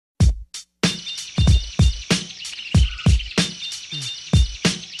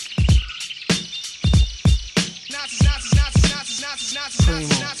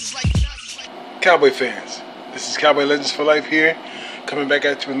Cowboy fans, this is Cowboy Legends for Life here, coming back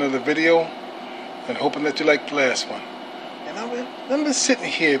at you with another video, and hoping that you like the last one. And I've been sitting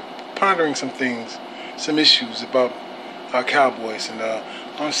here pondering some things, some issues about our Cowboys, and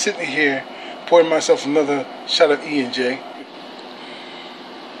I'm sitting here pouring myself another shot of E&J.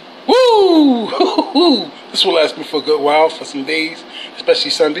 Woo! This will last me for a good while, for some days,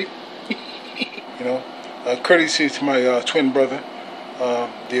 especially Sunday. You know, courtesy to my twin brother,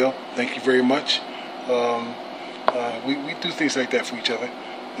 Dale. Thank you very much. We do things like that for each other,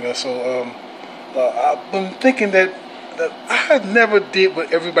 you know. So I've been thinking that I had never did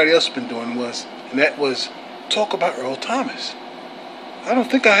what everybody else has been doing and that was talk about Earl Thomas. I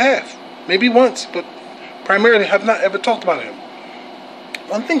don't think I have. Maybe once, but primarily have not ever talked about him.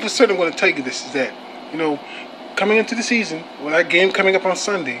 One thing for certain I'm going to tell you this is that, you know, coming into the season, with that game coming up on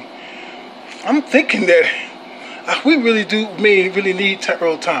Sunday, I'm thinking that we really really need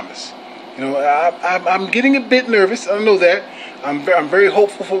Earl Thomas. You know, I'm getting a bit nervous. I know that. I'm very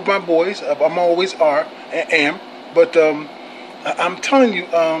hopeful for my boys. I'm always am. But I'm telling you,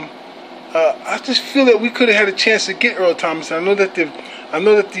 I just feel that we could have had a chance to get Earl Thomas. And I know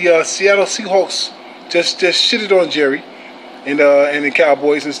that the Seattle Seahawks just shitted on Jerry and the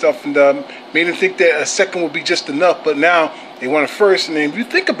Cowboys and stuff, and made them think that a second would be just enough. But now they want a first. And if you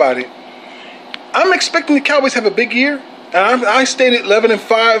think about it, I'm expecting the Cowboys to have a big year. And I stated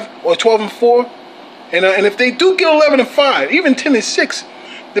 11-5 or 12-4, and if they do get 11-5, even 10-6,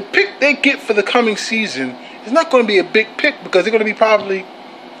 the pick they get for the coming season is not going to be a big pick because they're going to be probably,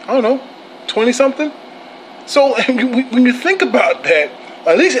 I don't know, 20-something. So when you think about that,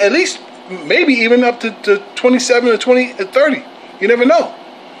 at least maybe even up to 27 or 20 or 30, you never know.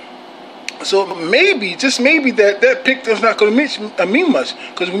 So maybe, just maybe, that pick is not going to mean much,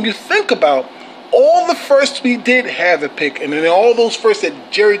 because when you think about all the firsts we did have a pick, and then all those firsts that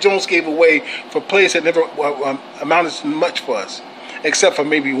Jerry Jones gave away for players that never amounted to much for us, except for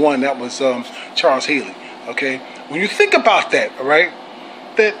maybe one, that was Charles Haley. Okay, when you think about that, all right,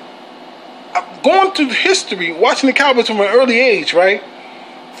 that going through history, watching the Cowboys from an early age, right,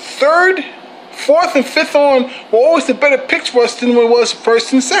 third, fourth, and fifth on were always the better picks for us than when it was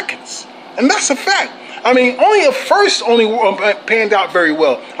first and seconds, and that's a fact. I mean, only a first panned out very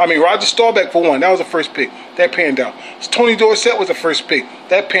well. I mean, Roger Staubach for one, that was the first pick. That panned out. Tony Dorsett was the first pick.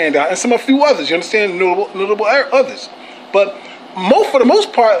 That panned out. And a few others, you understand, notable others. But for the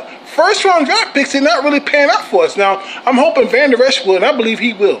most part, first-round draft picks did not really pan out for us. Now, I'm hoping Van Der Esch will, and I believe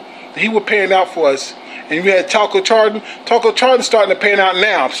he will. He will pan out for us. And we had Taco Charlton. Taco Charlton's starting to pan out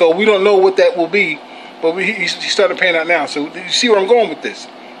now, so we don't know what that will be. But he's starting to pan out now. So you see where I'm going with this.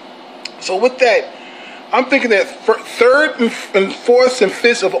 So with that, I'm thinking that third and fourth and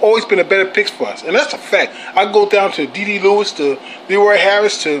fifth have always been the better picks for us, and that's a fact. I go down to D.D. Lewis, to Leroy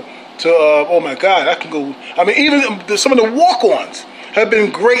Harris, to oh my God, I can go. I mean, even some of the walk-ons have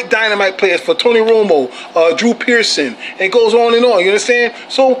been great dynamite players for Tony Romo, Drew Pearson. And it goes on and on. You understand?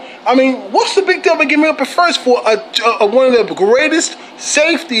 So I mean, what's the big deal by giving up a first for one of the greatest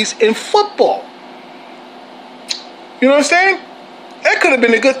safeties in football? You know what I'm saying? That could have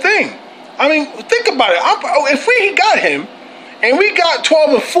been a good thing. I mean, think about it. If we got him, and we got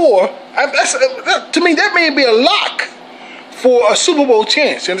 12-4, to me that may be a lock for a Super Bowl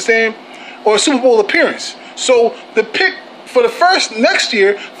chance. You understand? Or a Super Bowl appearance. So the pick for the first next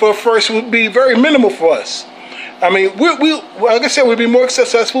year for a first would be very minimal for us. I mean, like I said, we'd be more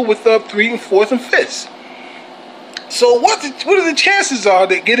successful with 3rd and 4th and 5th. So what are the chances are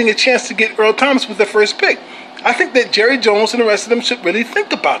that getting a chance to get Earl Thomas with the first pick? I think that Jerry Jones and the rest of them should really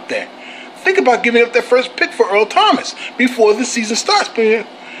think about that. Think about giving up their first pick for Earl Thomas before the season starts. But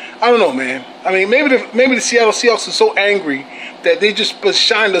I don't know, man. I mean, maybe the Seattle Seahawks are so angry that they just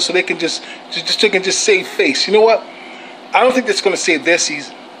shined us so they can just save face. You know what? I don't think that's going to save their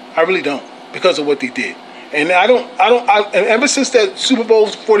season. I really don't, because of what they did. And and ever since that Super Bowl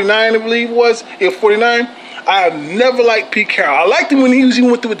 49, I believe it was, 49, I have never liked Pete Carroll. I liked him when he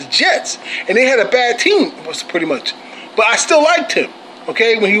went with the Jets, and they had a bad team, pretty much. But I still liked him.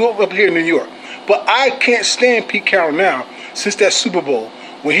 Okay, when he was up here in New York. But I can't stand Pete Carroll now since that Super Bowl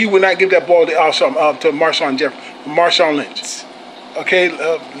when he would not give that ball to Marshawn Lynch. Okay,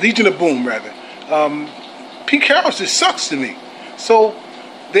 Legion of Boom, rather. Pete Carroll just sucks to me. So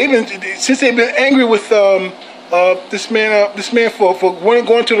since they've been angry with this man for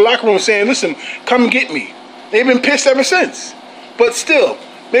going to the locker room and saying, "Listen, come and get me." They've been pissed ever since. But still,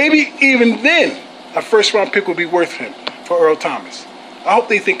 maybe even then, a first-round pick would be worth him for Earl Thomas. I hope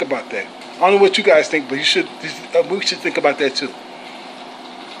they think about that. I don't know what you guys think, but we should think about that too.